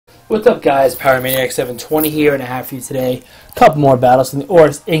What's up, guys? Pyromaniac 720 here, and I have for you today a couple more battles from the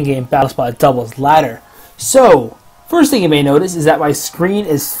ORAS in-game battle spot doubles ladder. So, first thing you may notice is that my screen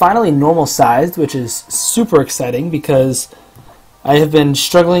is finally normal sized, which is super exciting because I have been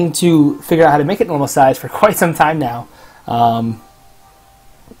struggling to figure out how to make it normal size for quite some time now.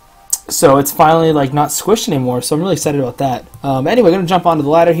 So it's finally like not squished anymore, so I'm really excited about that. Anyway, I'm going to jump onto the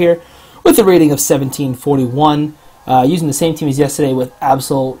ladder here with a rating of 1741. Using the same team as yesterday with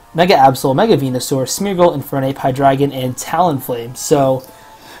Absol, Mega Absol, Mega Venusaur, Smeargle, Infernape, Hydreigon, and Talonflame. So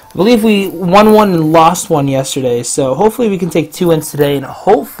I believe we won one and lost one yesterday. So hopefully we can take 2 wins today, and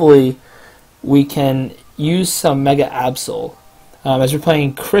hopefully we can use some Mega Absol. As we're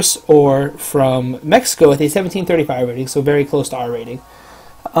playing Chris Orr from Mexico with a 1735 rating, so very close to our rating.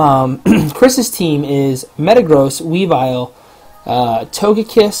 Chris's team is Metagross, Weavile,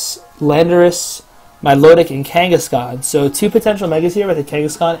 Togekiss, Landorus, Milotic, and Kangaskhan. So 2 potential Megas here with the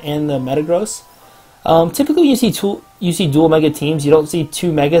Kangaskhan and the Metagross. Typically when you see dual Mega teams, you don't see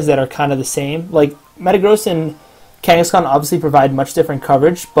 2 Megas that are kind of the same. Like Metagross and Kangaskhan obviously provide much different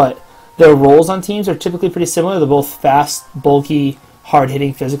coverage, but their roles on teams are typically pretty similar. They're both fast, bulky,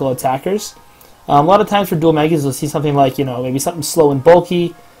 hard-hitting physical attackers. A lot of times for dual Megas, you'll see something like, maybe something slow and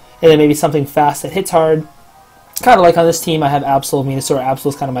bulky, and then maybe something fast that hits hard. Kind of like on this team, I have Absol, Venusaur. Absol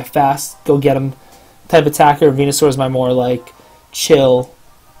is kind of my fast, go get him type attacker. Venusaur is my more like chill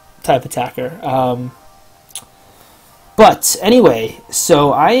type attacker. But anyway,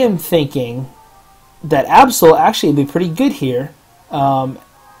 so I am thinking that Absol actually would be pretty good here.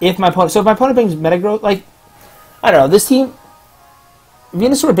 If my opponent brings Metagross, like I don't know, this team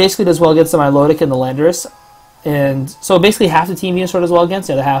Venusaur basically does well against the Milotic and the Landorus, and so basically half the team Venusaur does well against,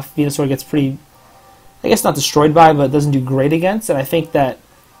 the other half Venusaur gets pretty, I guess not destroyed by, but doesn't do great against. And I think that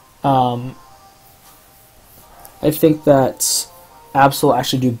Absol will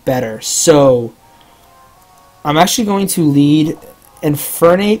actually do better. So I'm actually going to lead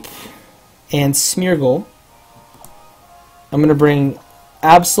Infernape and Smeargle. I'm going to bring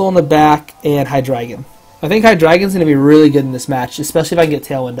Absol in the back and Hydreigon. I think Hydreigon's going to be really good in this match, especially if I can get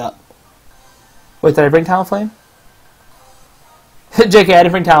Tailwind up. Wait, did I bring Talonflame? JK, I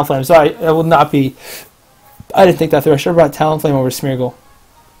didn't bring Talonflame. Sorry, that will not be... I didn't think that through. I should have brought Talonflame over Smeargle.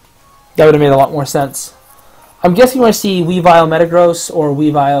 That would have made a lot more sense. I'm guessing I see Weavile Metagross or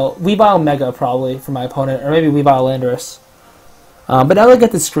Weavile Mega probably for my opponent, or maybe Weavile Landorus. But now that I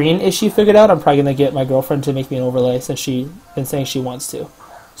get the screen issue figured out, I'm probably going to get my girlfriend to make me an overlay since she's been saying she wants to.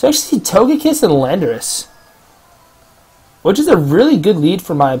 So I actually see Togekiss and Landorus, which is a really good lead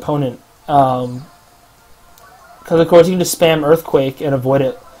for my opponent. Because of course you can just spam Earthquake and avoid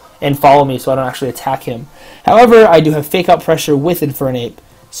it and follow me so I don't actually attack him. However, I do have Fake Out Pressure with Infernape,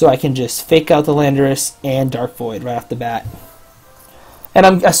 so I can just fake out the Landorus and Dark Void right off the bat. And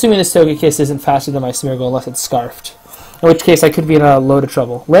I'm assuming this Togekiss isn't faster than my Smeargle unless it's Scarfed, in which case I could be in a load of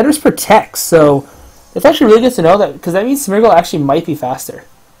trouble. Landorus protects, so it's actually really good to know that, because that means Smeargle actually might be faster.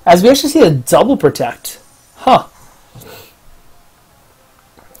 As we actually see a double protect. Huh.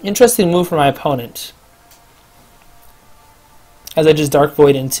 Interesting move for my opponent. As I just Dark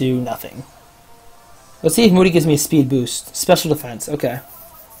Void into nothing. Let's see if Moody gives me a speed boost. Special defense, okay.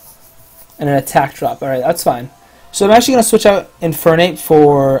 And an attack drop. Alright, that's fine. So I'm actually going to switch out Infernape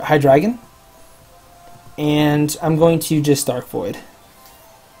for Hydreigon. And I'm going to just Dark Void.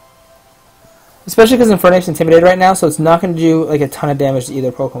 Especially because Infernape's intimidated right now, so it's not going to do like a ton of damage to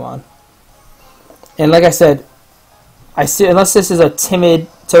either Pokemon. And like I said, unless this is a timid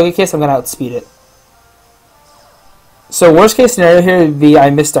Togekiss, I'm going to outspeed it. So worst case scenario here would be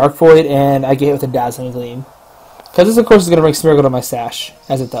I miss Dark Void and I get hit with a Dazzling Gleam. Because this of course is going to bring Smeargle to my stash,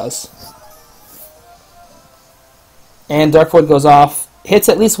 as it does. And Dark Void goes off, hits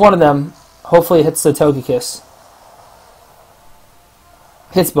at least one of them, hopefully it hits the Togekiss.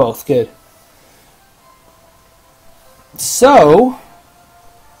 Hits both, good. So,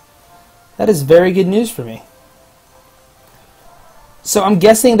 that is very good news for me. So I'm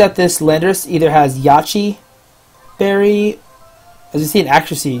guessing that this Landorus either has Yachi Berry, as you see an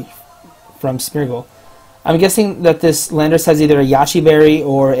accuracy from Smeargle. I'm guessing that this Landorus has either a Yachi Berry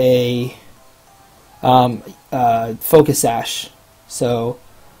or a Focus Sash. So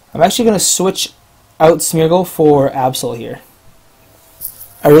I'm actually going to switch out Smeargle for Absol here.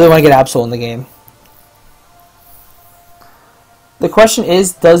 I really want to get Absol in the game. The question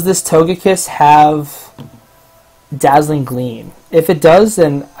is, does this Togekiss have Dazzling Gleam? If it does,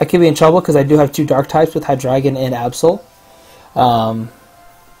 then I could be in trouble because I do have 2 Dark types with Hydreigon and Absol.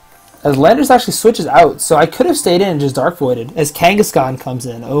 As Landorus actually switches out, so I could have stayed in and just Dark Voided as Kangaskhan comes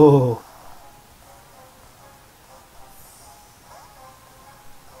in. Oh.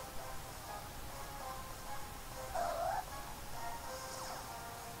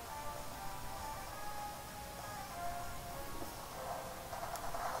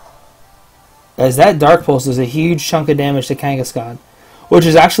 as that Dark Pulse does a huge chunk of damage to Kangaskhan, which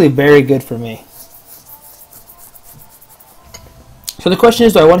is actually very good for me. So the question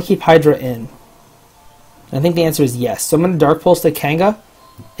is, do I want to keep Hydra in? And I think the answer is yes. So I'm going to Dark Pulse to Kanga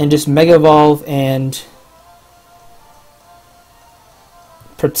and just Mega Evolve and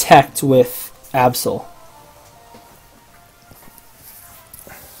Protect with Absol.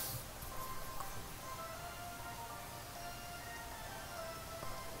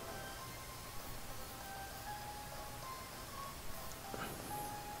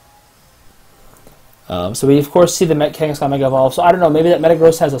 So we of course see the Kangaskhan Mega Evolve. So I don't know, maybe that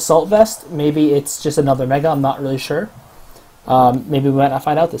Metagross has Assault Vest. Maybe it's just another Mega. I'm not really sure. Maybe we might not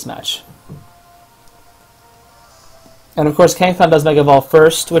find out this match. And of course Kangaskhan does Mega Evolve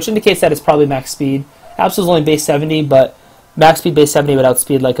first, which indicates that it's probably max speed. Absol's only base 70, but max speed base 70 would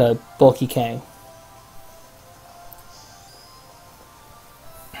outspeed like a bulky Kang.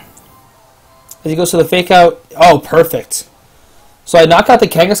 As he goes to the Fake Out, oh perfect. So I knock out the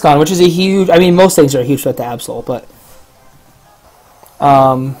Kangaskhan, which is a huge... I mean, most things are a huge threat to Absol, but...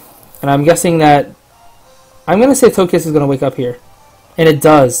 and I'm guessing that... I'm going to say Togekiss is going to wake up here. And it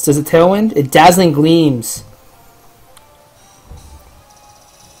does. Does it Tailwind? It Dazzling Gleams.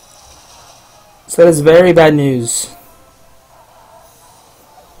 So that is very bad news.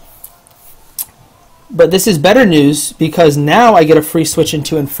 But this is better news, because now I get a free switch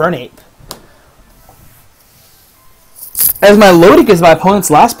into Infernape. As Milotic is my opponent's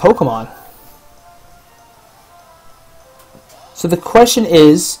last Pokemon. So the question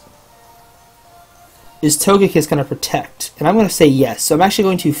is Togekiss going to protect? And I'm going to say yes. So I'm actually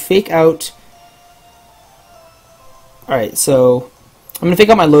going to Fake Out... Alright, so I'm going to Fake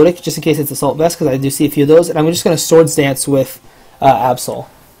Out Milotic just in case it's Assault Vest, because I do see a few of those. And I'm just going to Swords Dance with Absol.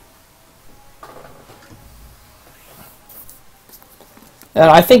 And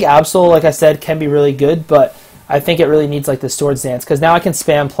I think Absol, like I said, can be really good, but I think it really needs like the Swords Dance, because now I can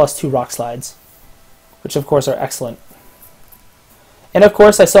spam +2 Rock Slides, which of course are excellent. And of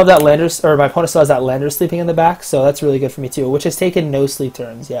course I still have that Landers, or my opponent still has that Landers sleeping in the back, so that's really good for me too, which has taken no sleep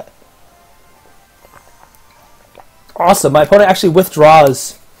turns yet. Awesome, my opponent actually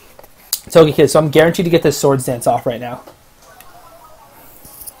withdraws Togekiss, so I'm guaranteed to get this Swords Dance off right now.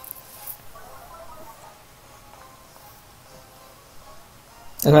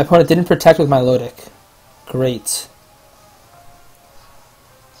 And my opponent didn't protect with Milotic. Great.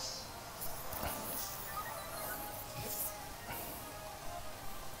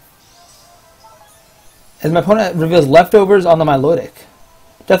 As my opponent reveals leftovers on the Milotic.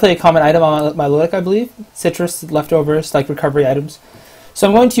 Definitely a common item on Milotic, I believe. Citrus, leftovers, like recovery items. So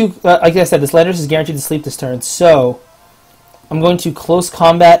I'm going to, like I said, this Landers is guaranteed to sleep this turn, so I'm going to Close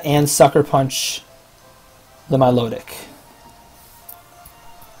Combat and Sucker Punch the Milotic.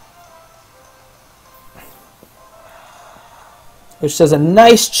 Which does a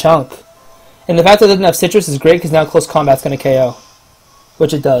nice chunk. And the fact that it doesn't have Citrus is great, because now Close Combat's going to KO.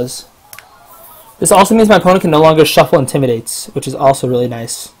 Which it does. This also means my opponent can no longer Shuffle Intimidates, which is also really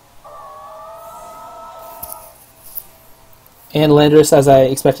nice. And Landorus, as I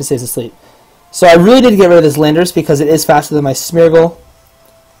expected, stays asleep. So I really did get rid of this Landorus because it is faster than my Smeargle.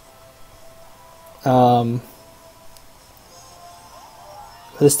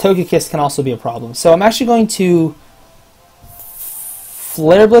 This Togekiss can also be a problem. So I'm actually going to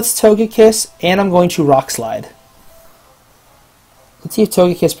Flare Blitz Togekiss, and I'm going to Rock Slide. Let's see if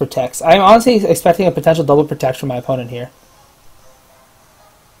Togekiss protects. I'm honestly expecting a potential double protect from my opponent here.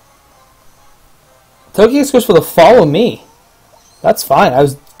 Togekiss goes for the Follow Me. That's fine. I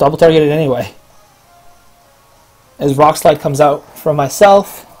was double targeted anyway. As Rock Slide comes out from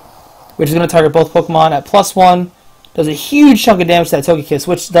myself, which is going to target both Pokemon at +1. Does a huge chunk of damage to that Togekiss,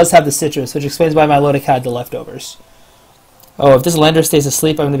 which does have the Citrus, which explains why Milotic had the leftovers. Oh, if this Lander stays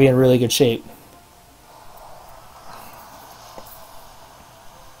asleep, I'm going to be in really good shape.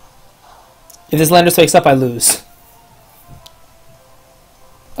 If this Lander wakes up, I lose.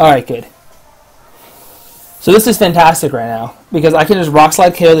 Alright, good. So this is fantastic right now, because I can just Rock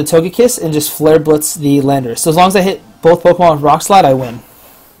Slide KO the Togekiss and just Flare Blitz the Lander. So as long as I hit both Pokemon with Rock Slide, I win.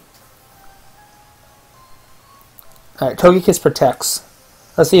 Alright, Togekiss protects.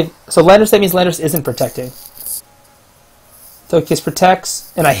 Let's see if... So Landorus, that means Landorus isn't protecting. Togekiss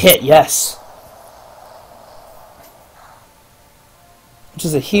protects, and I hit, yes. Which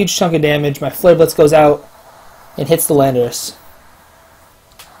is a huge chunk of damage. My Flare Blitz goes out and hits the Landorus.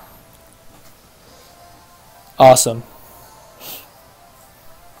 Awesome.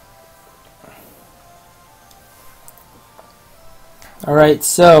 Alright,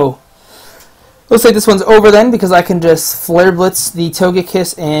 so Looks like this one's over then because I can just Flare Blitz the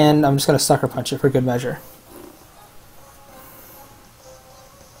Togekiss and I'm just going to Sucker Punch it for good measure.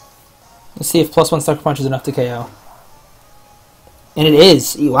 Let's see if +1 Sucker Punch is enough to KO. And it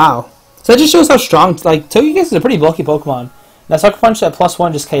is. Wow. So that just shows how strong, like, Togekiss is a pretty bulky Pokemon. Now Sucker Punch at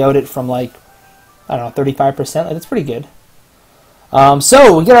 +1 just KO'd it from, like, I don't know, 35%. Like, that's pretty good.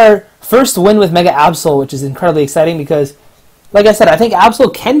 So we get our first win with Mega Absol, which is incredibly exciting because, like I said, I think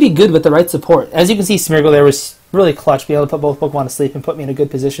Absol can be good with the right support. As you can see, Smeargle there was really clutch, being able to put both Pokemon to sleep and put me in a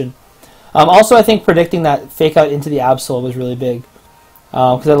good position. Also, I think predicting that Fake Out into the Absol was really big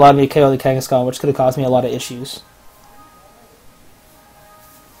because it allowed me to KO the Kangaskhan, which could have caused me a lot of issues.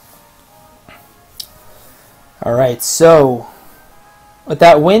 Alright, so with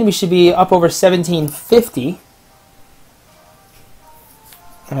that win, we should be up over 1750.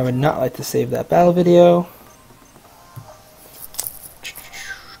 And I would not like to save that battle video.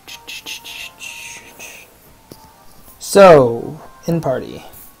 So, in party.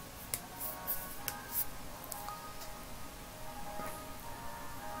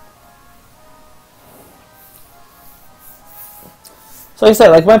 So like I said,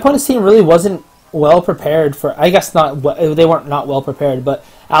 like my opponent's team really wasn't well prepared for, I guess not, they weren't not well prepared, but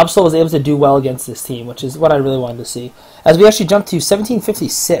Absol was able to do well against this team, which is what I really wanted to see. As we actually jumped to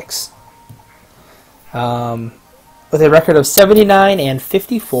 1756 with a record of 79 and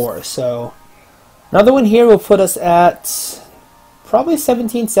 54. So another one here will put us at probably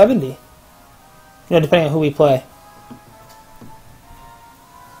 1770, you know, depending on who we play.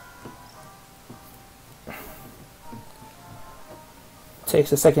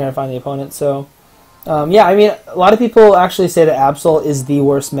 Takes a second to find the opponent, so yeah, I mean, a lot of people actually say that Absol is the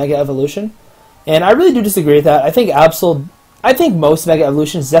worst Mega Evolution, and I really do disagree with that. I think most Mega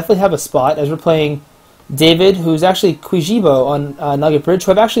Evolutions definitely have a spot, as we're playing David, who's actually Quijibo on Nugget Bridge,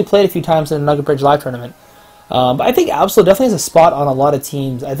 who I've actually played a few times in the Nugget Bridge live tournament. But I think Absol definitely has a spot on a lot of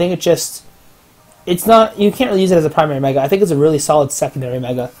teams. I think it's not, you can't really use it as a primary Mega. I think it's a really solid secondary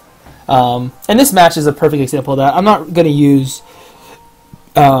Mega. And this match is a perfect example of that. I'm not going to use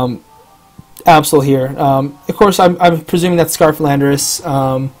Absol here. Of course, I'm presuming that Scarf Landorus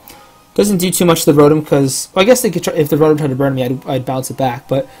doesn't do too much to the Rotom because, well, I guess they could try, if the Rotom tried to burn me, I'd bounce it back.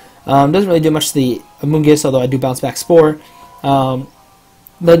 But doesn't really do much to the Amoonguss, although I do bounce back Spore. Doesn't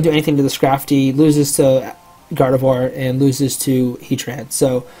do anything to the Scrafty. Loses to Gardevoir and loses to Heatran.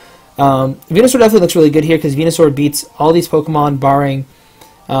 So Venusaur definitely looks really good here because Venusaur beats all these Pokemon, barring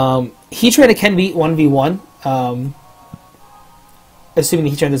Heatran. It can beat 1v1. Assuming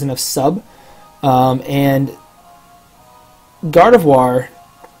the Heatran doesn't have sub, and Gardevoir,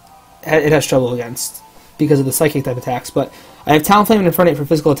 it has trouble against because of the psychic type attacks. But I have Talonflame and Infernape for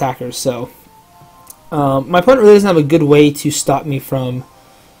physical attackers, so my opponent really doesn't have a good way to stop me from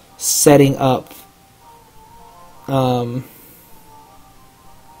setting up that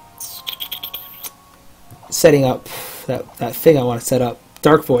thing I want to set up,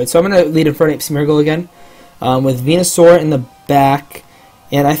 Dark Void. So I'm going to lead Infernape Smeargle again with Venusaur in the back,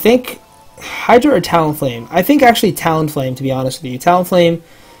 and I think Hydra or Talonflame. I think actually Talonflame, to be honest with you. Talonflame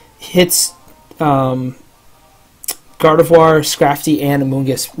hits Gardevoir, Scrafty, and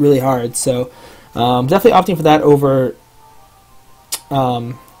Amoonguss really hard, so definitely opting for that over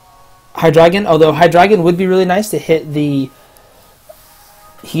Hydreigon, although Hydreigon would be really nice to hit the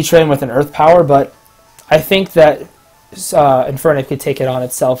Heatran with an Earth Power, but I think that Infernape could take it on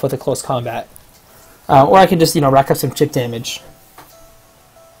itself with a close combat. Or I can just, rack up some chip damage.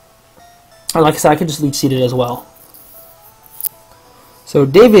 Or like I said, I could just Leech Seed it as well. So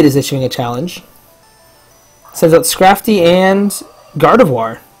David is issuing a challenge. Sends out Scrafty and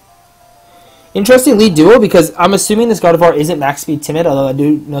Gardevoir. Interesting lead duo because I'm assuming this Gardevoir isn't max speed timid, although I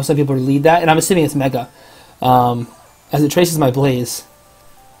do know some people lead that, and I'm assuming it's Mega, as it traces my Blaze,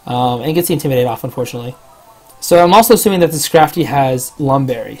 and gets the Intimidate off, unfortunately. So I'm also assuming that the Scrafty has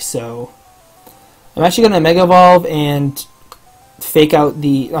Lumberry, so I'm actually going to Mega Evolve and fake out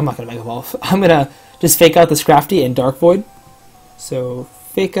the... I'm not going to Mega Evolve. I'm going to just fake out the Scrafty and Dark Void. So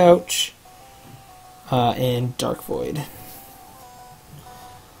fake out and Dark Void.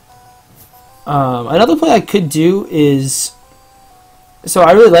 Another play I could do is... So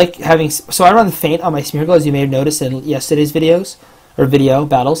I really like having... So I run the Feint on my Smeargle, as you may have noticed in yesterday's videos, or video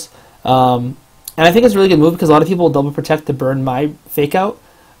battles. And I think it's a really good move because a lot of people double protect to burn my fake out.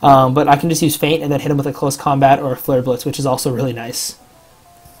 But I can just use Feint and then hit him with a close combat or a Flare Blitz, which is also really nice.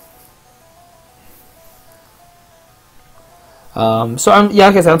 So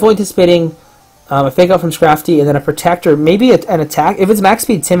I'm fully anticipating a fake out from Scrafty and then a Protect or maybe an attack. If it's max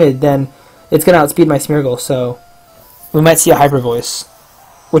speed timid, then it's going to outspeed my Smeargle, so we might see a Hyper Voice.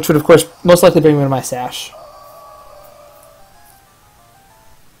 which would, of course, most likely bring me to my Sash.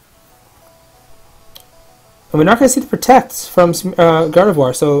 And we're not going to see the Protect from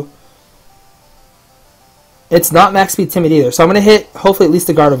Gardevoir, so it's not max speed Timid either. So I'm going to hit, hopefully, at least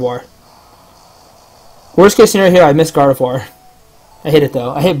the Gardevoir. Worst case scenario here, I miss Gardevoir. I hit it,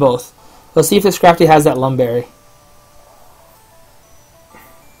 though. I hit both. Let's see if this Scrafty has that Lumberry.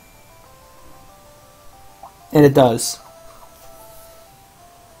 And it does.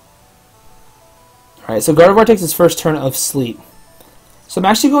 Alright, so Gardevoir takes its first turn of Sleep. So I'm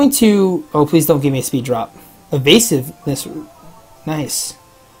actually going to... Oh, please don't give me a speed drop. Evasiveness. Nice.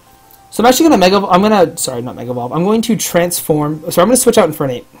 So I'm actually going to Sorry, not Mega Evolve. I'm going to transform... So I'm going to switch out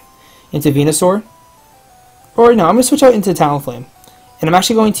Infernape into Venusaur. Or no, I'm going to switch out into Talonflame. And I'm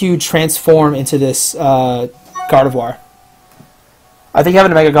actually going to transform into this Gardevoir. I think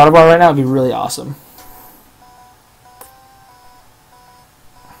having a Mega Gardevoir right now would be really awesome.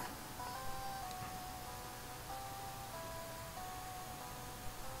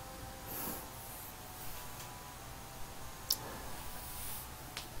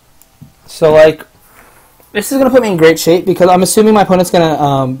 So, like, this is going to put me in great shape because I'm assuming my opponent's going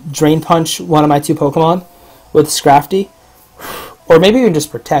to Drain Punch one of my two Pokemon with Scrafty. Or maybe even just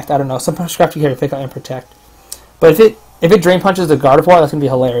Protect. I don't know. Sometimes Scrafty can pick out and Protect. But if it Drain Punches the Gardevoir, that's going to be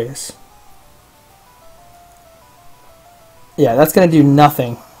hilarious. Yeah, that's going to do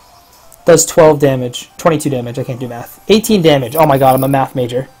nothing. Does 12 damage. 22 damage. I can't do math. 18 damage. Oh my god, I'm a math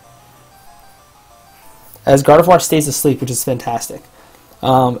major. As Gardevoir stays asleep, which is fantastic.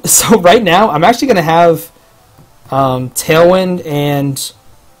 So right now, I'm actually going to have Tailwind and...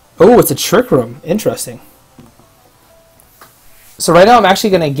 Oh, it's a Trick Room. Interesting. So right now, I'm actually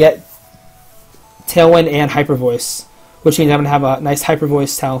going to get Tailwind and Hyper Voice, which means I'm going to have a nice Hyper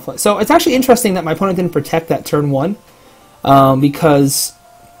Voice Talonflame. So it's actually interesting that my opponent didn't Protect that turn 1, because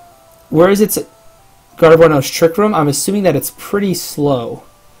whereas it's Gardevoir knows Trick Room, I'm assuming that it's pretty slow.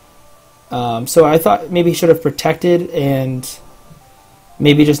 So I thought maybe he should have Protected and...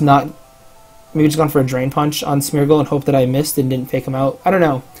 Maybe just gone for a Drain Punch on Smeargle and hope that I missed and didn't fake him out. I don't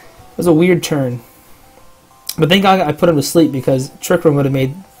know. It was a weird turn. But thank God I put him to sleep because Trick Room would have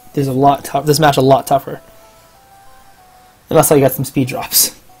made this match a lot tougher. Unless I got some speed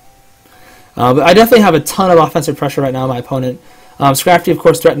drops. But I definitely have a ton of offensive pressure right now on my opponent. Scrafty, of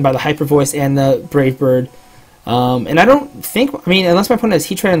course, threatened by the Hyper Voice and the Brave Bird. And I don't think... I mean, unless my opponent has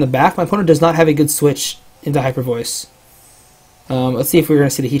Heatran in the back, my opponent does not have a good switch into Hyper Voice. Let's see if we're going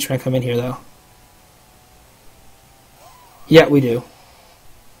to see the Heatran come in here, though. Yeah, we do.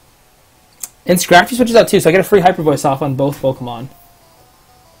 And Scrafty switches out, too, so I get a free Hyper Voice off on both Pokemon.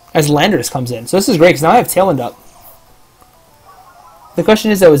 As Landorus comes in. So this is great, because now I have Tailwind up. The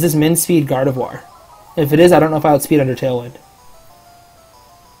question is, though, is this Min Speed Gardevoir? If it is, I don't know if I outspeed under Tailwind.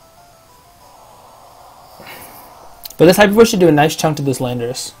 But this Hyper Voice should do a nice chunk to this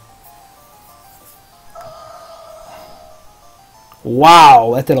Landorus.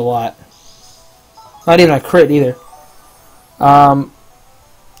 Wow, that did a lot. Not even a crit either. I'm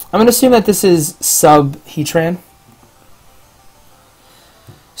going to assume that this is sub Heatran.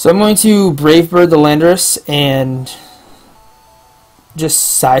 So I'm going to Brave Bird the Landorus and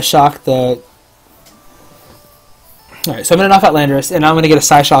just Psyshock the... Alright, so I'm going to knock out Landorus and I'm going to get a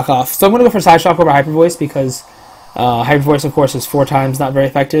Psyshock off. So I'm going to go for Psyshock over Hyper Voice because Hyper Voice, of course, is 4 times not very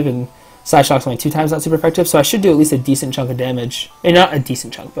effective and Psyshock's only 2 times not super effective, so I should do at least a decent chunk of damage. And not a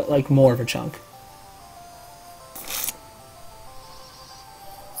decent chunk, but like more of a chunk.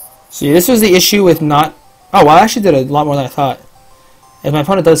 See, this was the issue with not... Oh, well, I actually did a lot more than I thought. If my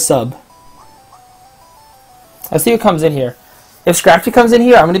opponent does sub. Let's see what comes in here. If Scrafty comes in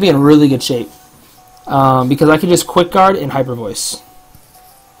here, I'm going to be in really good shape. Because I can just Quick Guard and Hyper Voice.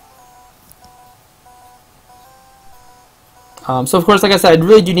 So, of course, like I said, I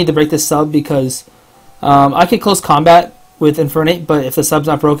really do need to break this sub because I could close combat with Infernape, but if the sub's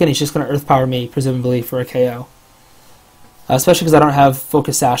not broken, he's just going to Earth Power me, presumably, for a KO. Especially because I don't have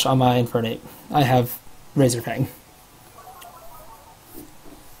Focus Sash on my Infernape. I have Razor Fang.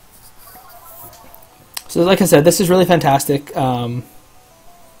 So, like I said, this is really fantastic. I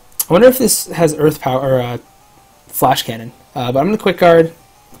wonder if this has Earth Power or Flash Cannon. But I'm going to Quick Guard.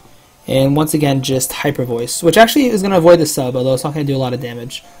 And once again, just Hyper Voice, which actually is going to avoid the sub, although it's not going to do a lot of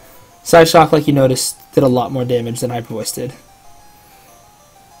damage. Psyshock, like you noticed, did a lot more damage than Hyper Voice did.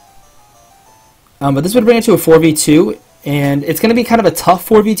 But this would bring it to a 4v2, and it's going to be kind of a tough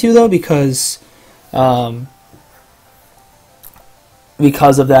 4v2, though, because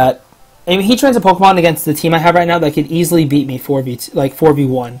of that. I mean, Heatran's a Pokemon against the team I have right now that could easily beat me 4v2, like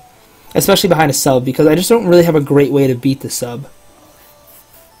 4v1, especially behind a sub, because I just don't really have a great way to beat the sub.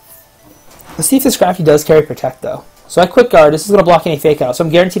 Let's see if this Scrafty does carry Protect, though. So I Quick Guard. This is going to block any Fake Out, so I'm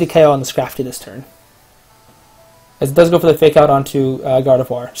guaranteed to KO on the Scrafty this turn. As it does go for the Fake Out onto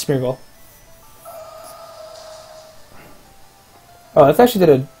Gardevoir, Smeargle. Oh, that actually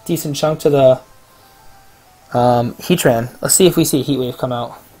did a decent chunk to the Heatran. Let's see if we see a Heat Wave come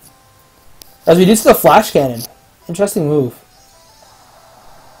out. As we do to the Flash Cannon. Interesting move.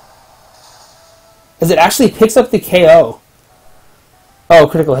 As it actually picks up the KO. Oh,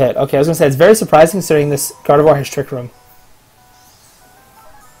 critical hit. Okay, I was going to say, it's very surprising considering this Gardevoir has Trick Room.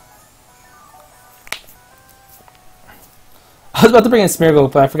 I was about to bring in Smeargle,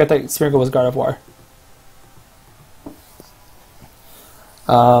 but I forgot that Smeargle was Gardevoir.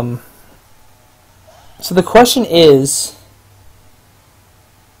 So the question is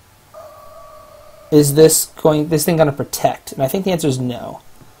this thing going to protect? And I think the answer is no.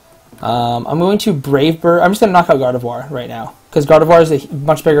 I'm going to Brave Bird. I'm just going to knock out Gardevoir right now, because Gardevoir is a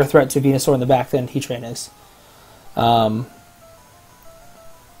much bigger threat to Venusaur in the back than Heatran is. And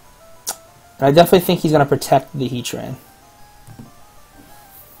I definitely think he's going to protect the Heatran.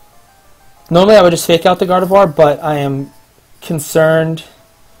 Normally I would just Fake Out the Gardevoir, but I am concerned.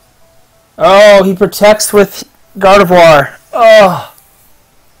 Oh, he protects with Gardevoir. Oh.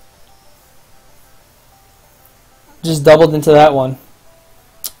 Just doubled into that one.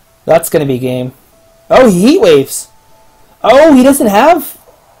 That's going to be game. Oh, he Heat Waves. Oh, he doesn't have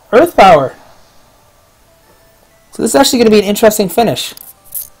Earth Power. So this is actually going to be an interesting finish.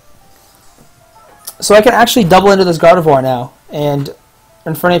 So I can actually double into this Gardevoir now, and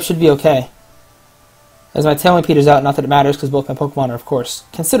Infernape should be okay. As my Tailwind peters out, not that it matters, because both my Pokemon are, of course,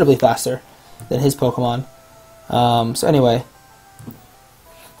 considerably faster than his Pokemon. So anyway,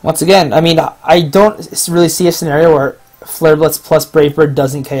 once again, I mean, I don't really see a scenario where Flare Blitz plus Brave Bird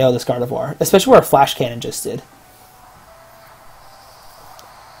doesn't KO this Gardevoir, especially where a Flash Cannon just did.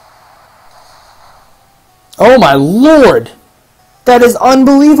 Oh my lord! That is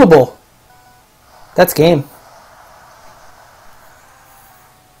unbelievable! That's game.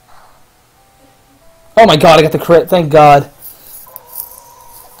 Oh my god, I got the crit, thank god.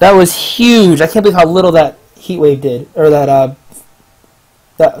 That was huge. I can't believe how little that Heat Wave did, or that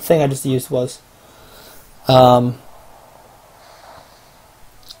that thing I just used was.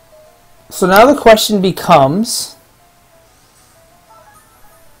 So now the question becomes,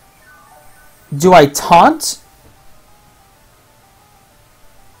 do I taunt?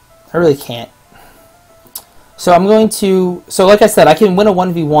 I really can't. So I'm going to, so like I said, I can win a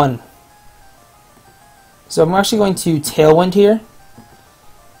 1v1. So I'm actually going to Tailwind here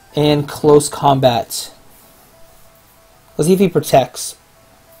and Close Combat. Let's see if he protects.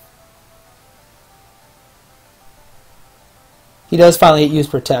 He does finally use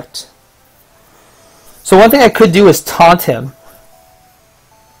Protect. So one thing I could do is taunt him.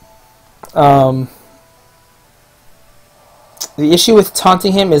 The issue with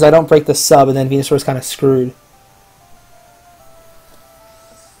taunting him is I don't break the sub, and then Venusaur is kind of screwed.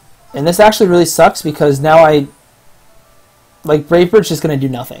 And this actually really sucks because now like Brave Bird's just going to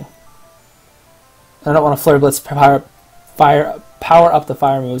do nothing. I don't want to Flare Blitz power up the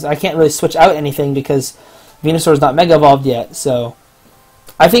fire moves. I can't really switch out anything because Venusaur is not Mega Evolved yet, so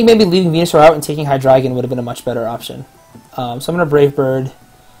I think maybe leaving Venusaur out and taking Hydreigon would have been a much better option. So I'm going to Brave Bird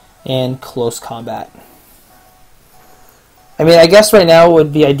and Close Combat. I mean, I guess right now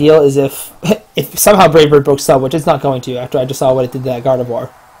would be ideal is if somehow Brave Bird broke sub, which it's not going to after I just saw what it did to that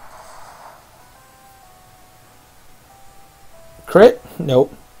Gardevoir. Crit?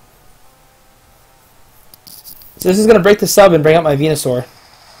 Nope. So this is going to break the sub and bring up my Venusaur.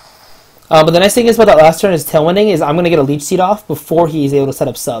 But the nice thing is about that last turn is Tailwinding is I'm going to get a Leech Seed off before he's able to set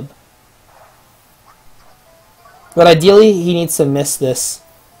up sub. But ideally, he needs to miss this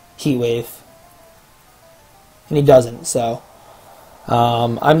Heat Wave. And he doesn't, so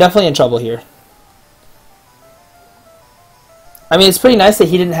I'm definitely in trouble here. I mean, it's pretty nice that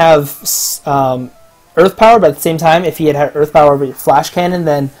he didn't have Earth Power, but at the same time, if he had Earth Power over Flash Cannon,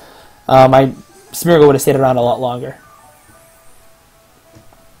 then my Smeargle would have stayed around a lot longer.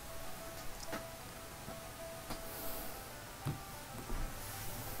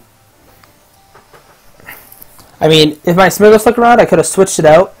 I mean, if my Smeargle stuck around, I could have switched it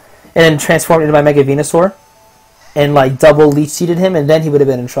out and then transformed into my Mega Venusaur and like double Leech Seeded him, and then he would have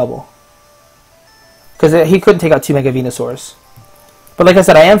been in trouble. Because he couldn't take out two Mega Venusaurs. But like I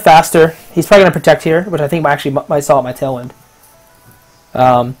said, I am faster. He's probably going to Protect here, which I think actually might solve my Tailwind.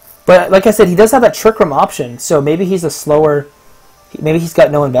 But like I said, he does have that Trick Room option, so maybe he's a slower... Maybe he's got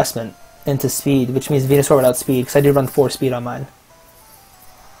no investment into speed, which means Venusaur without speed, because I did run 4 speed on mine.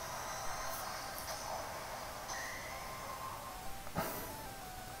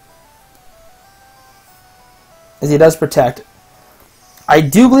 as he does protect. I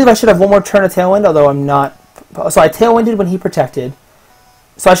do believe I should have one more turn of Tailwind, although I'm not. So I Tailwinded when he protected.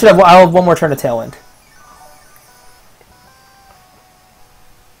 So I'll have one more turn of Tailwind.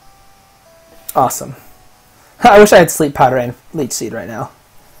 Awesome. I wish I had Sleep Powder and Leech Seed right now.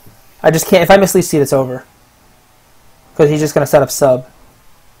 I just can't. If I miss Leech Seed, it's over. Because he's just going to set up sub.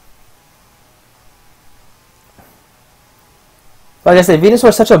 Like I said, Venusaur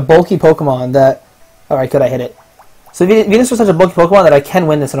is such a bulky Pokemon that... Alright, good, I hit it. So Venusaur is such a bulky Pokemon that I can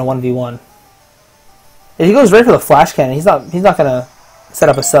win this in a 1v1. If he goes right for the Flash Cannon, he's not going to set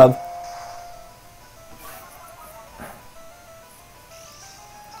up a sub.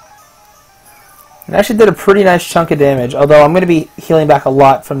 It actually did a pretty nice chunk of damage, although I'm going to be healing back a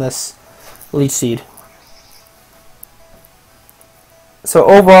lot from this Leech Seed. So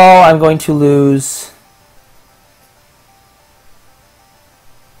overall, I'm going to lose,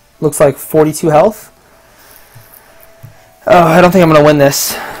 looks like 42 health. Oh, I don't think I'm going to win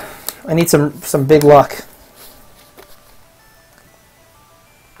this. I need some big luck.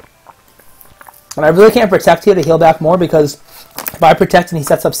 And I really can't protect here to heal back more, because if I protect and he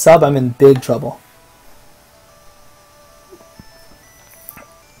sets up sub, I'm in big trouble.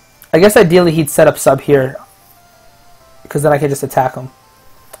 I guess ideally he'd set up sub here, because then I could just attack him.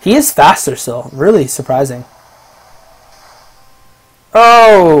 He is faster still. Really surprising.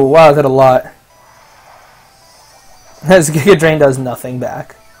 Oh, wow, that did a lot. His Giga Drain does nothing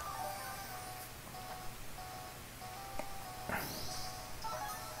back.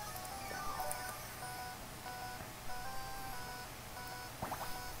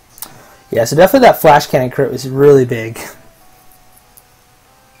 Yeah, so definitely that Flash Cannon crit was really big.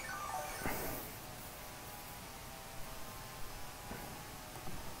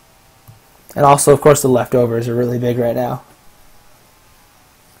 And also, of course, the leftovers are really big right now.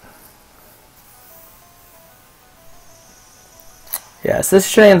 Yes, this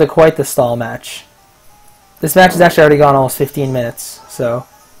should end quite the stall match. This match has actually already gone almost 15 minutes, so...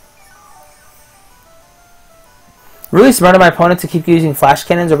 Really smart of my opponent to keep using Flash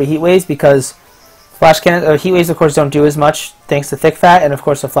Cannons over Heat Waves, because Heat Waves, of course, don't do as much thanks to Thick Fat, and of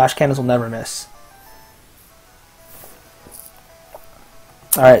course the Flash Cannons will never miss.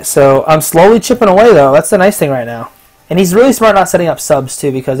 Alright, so I'm slowly chipping away, though. That's the nice thing right now. And he's really smart not setting up subs,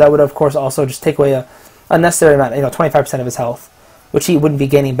 too, because that would, of course, also just take away a unnecessary amount, 25% of his health, which he wouldn't be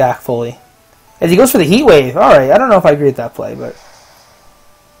gaining back fully. As he goes for the Heat Wave, alright, I don't know if I agree with that play, but...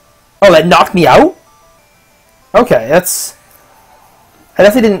 Oh, that knocked me out? Okay, that's... I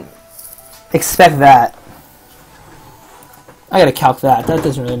definitely didn't expect that. I gotta calc that. That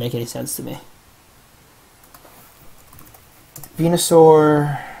doesn't really make any sense to me.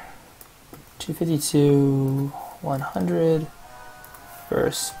 Venusaur, 252, 100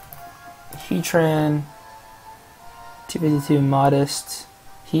 versus Heatran, 252 modest,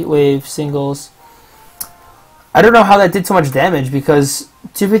 Heat Wave singles. I don't know how that did so much damage, because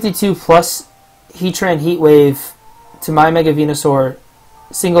 252 plus Heatran Heat Wave to my Mega Venusaur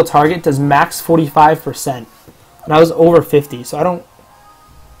single target does max 45%, and I was over 50, so I don't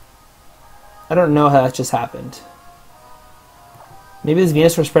know how that just happened. Maybe this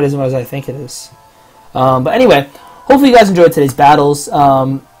Venusaur spread isn't as I think it is. But anyway, hopefully you guys enjoyed today's battles.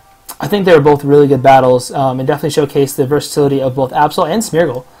 I think they were both really good battles, and definitely showcased the versatility of both Absol and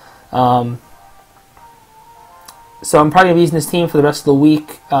Smeargle. So I'm probably going to be using this team for the rest of the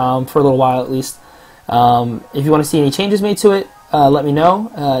week, for a little while at least. If you want to see any changes made to it, let me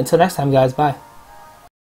know. Until next time, guys, bye.